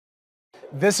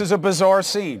This is a bizarre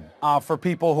scene for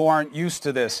people who aren't used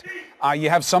to this. You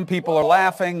have some people are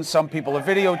laughing, some people are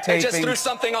videotaping. They just threw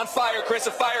something on fire, Chris,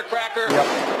 a firecracker. Yep.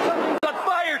 Something's on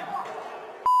fire.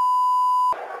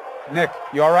 Nick,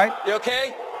 you all right? You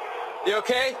okay? You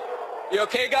okay? You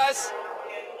okay, guys?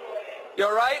 You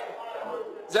all right?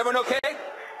 Is everyone okay?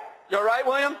 You all right,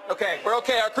 William? Okay, we're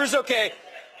okay. Our crew's okay.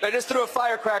 They just threw a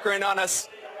firecracker in on us.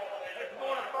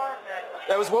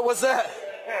 That was, what was that?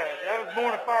 Yeah, that was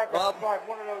born a firecracker. Well, Like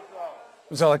one of those.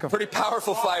 Was that like a pretty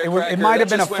powerful firecracker. It might have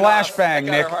been a that just went off. flashbang, That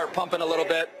got Nick. our heart pumping a little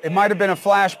bit. It might have been a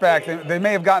flashback. They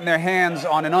may have gotten their hands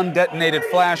on an undetonated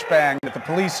flashbang that the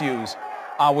police use,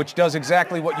 which does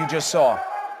exactly what you just saw.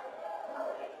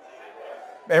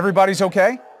 Everybody's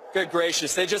okay? Good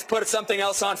gracious. They just put something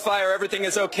else on fire. Everything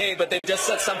is okay, but they just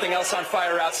set something else on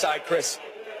fire outside, Chris.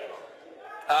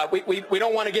 We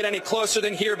don't want to get any closer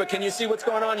than here, but can you see what's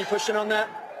going on? You pushing on that?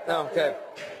 No, okay.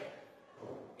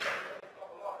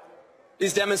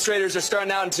 These demonstrators are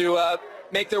starting out to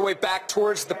make their way back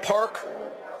towards the park.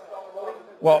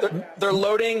 Well, they're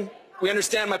loading. We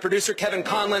understand my producer Kevin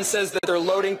Conlon says that they're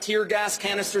loading tear gas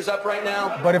canisters up right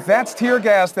now. but if that's tear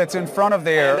gas that's in front of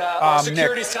there, And, our Nick.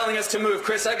 security's telling us to move.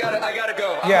 Chris, I gotta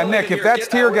go. Yeah, Nick, if that's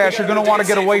tear gas, you're going to want to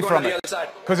get away from it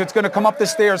because it's going to come up the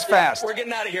stairs fast. We're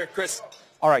getting out of here, Chris.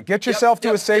 All right, get yourself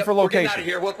to a safer We're location. getting out of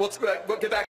here. We'll get back.